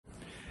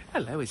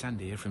Hello, it's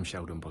Andy here from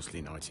Sheldon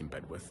Bosley Night in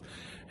Bedworth.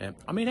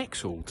 I'm in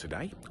Exhall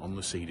today on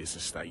the Cedars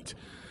estate.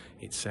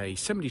 It's a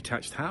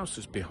semi-detached house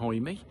that's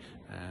behind me,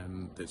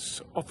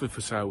 that's offered for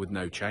sale with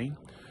no chain.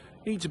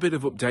 Needs a bit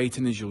of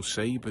updating, as you'll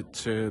see, but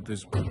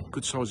there's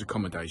good size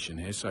accommodation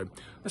here, so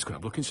let's go and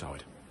have a look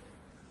inside.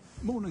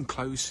 Mawnan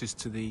Close is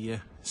to the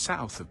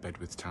south of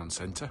Bedworth Town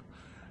Centre,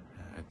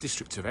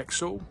 district of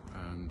Exhall.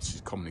 This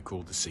is commonly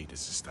called the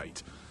Cedars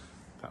estate.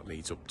 That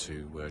leads up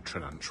to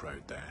Trenant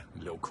Road there,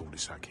 a little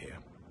cul-de-sac here.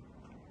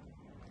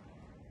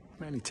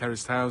 Mainly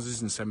terraced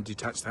houses and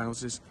semi-detached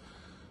houses.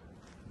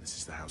 And this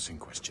is the house in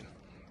question.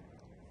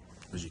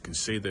 As you can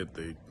see,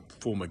 the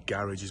former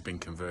garage has been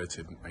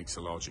converted and makes a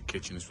larger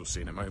kitchen, as we'll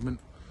see in a moment.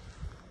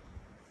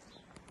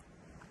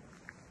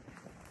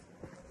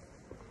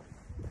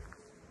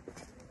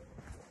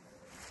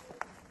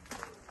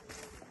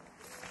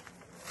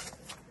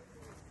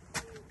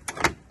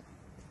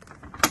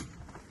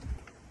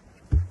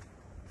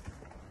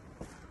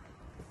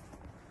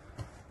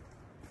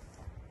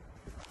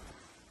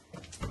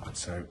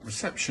 So,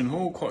 reception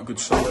hall, quite a good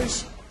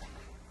size.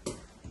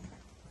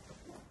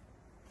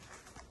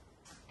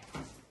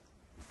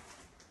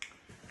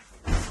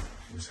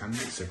 It's handy,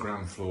 it's a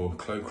ground floor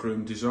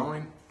cloakroom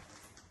design.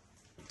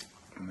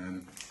 And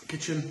then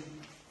kitchen.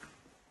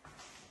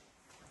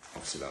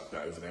 Obviously that bit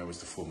over there was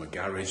the former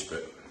garage,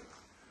 but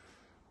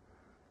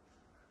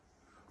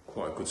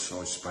quite a good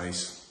size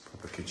space,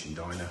 proper kitchen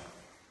diner.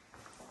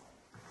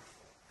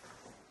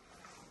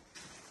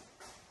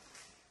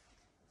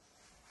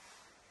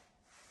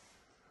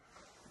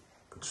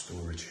 Good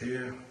storage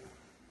here.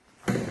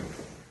 And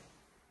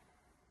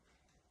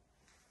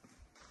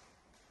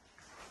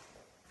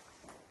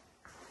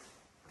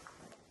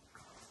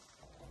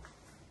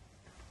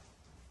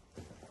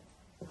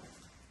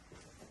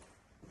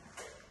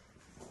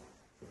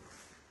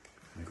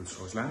a good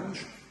size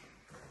lounge.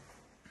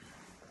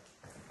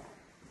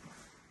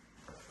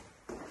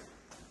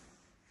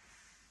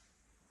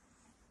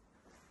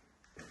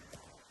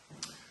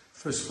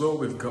 First floor,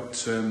 we've got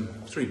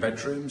 3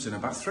 bedrooms and a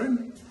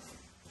bathroom.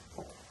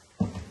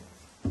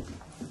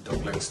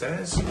 Dog-leg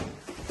stairs.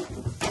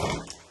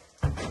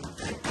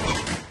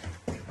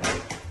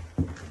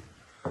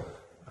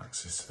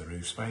 Access to the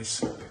roof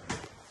space.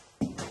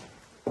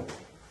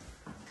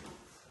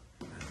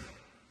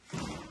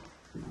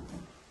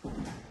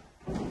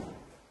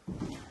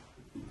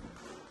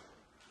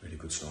 Really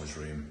good size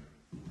room.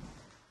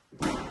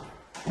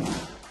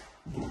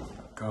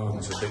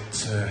 Garden's a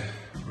bit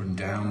run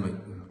down,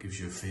 but gives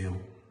you a feel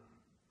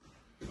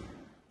of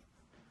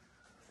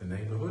the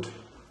neighbourhood.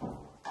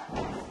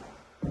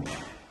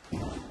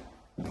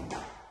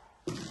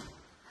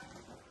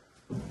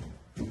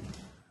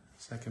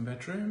 Second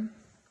bedroom.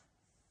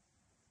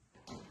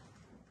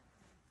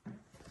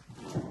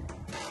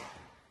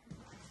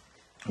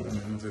 And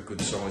another good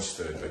sized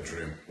third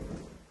bedroom.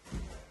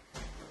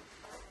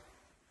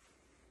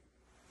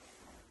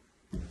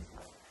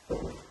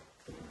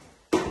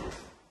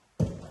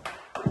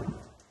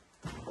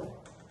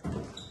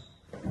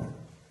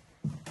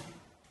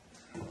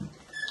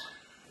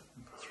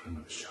 Bathroom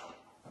with a shower.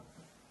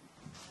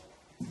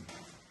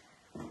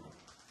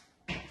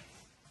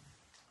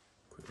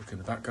 Quick look in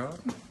the back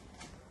garden.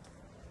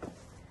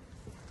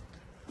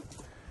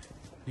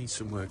 Needs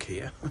some work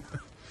here.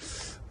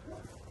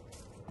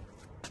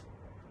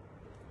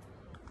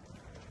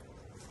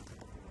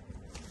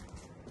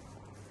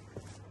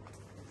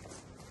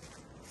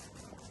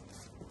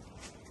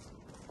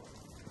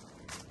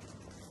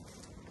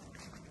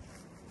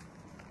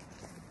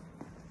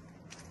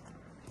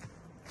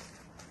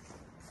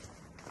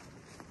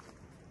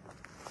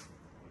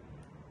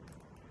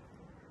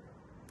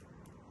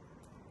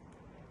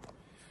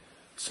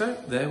 So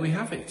there we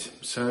have it.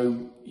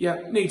 So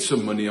yeah, need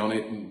some money on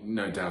it,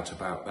 no doubt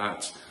about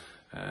that.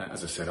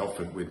 As I said,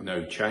 offered with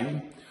no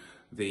chain.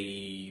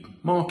 The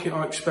market,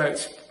 I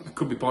expect,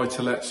 could be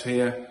buy-to-lets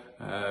here,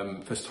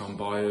 first time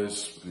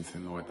buyers,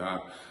 anything like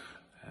that.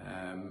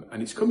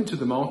 And it's coming to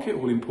the market,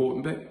 all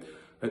important bit,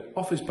 at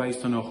offers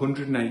based on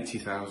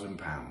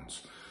 £180,000.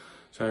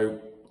 So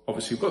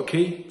obviously we've got a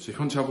key, so if you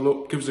want to have a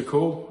look, give us a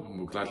call and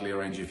we'll gladly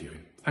arrange your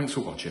viewing. Thanks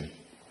for watching.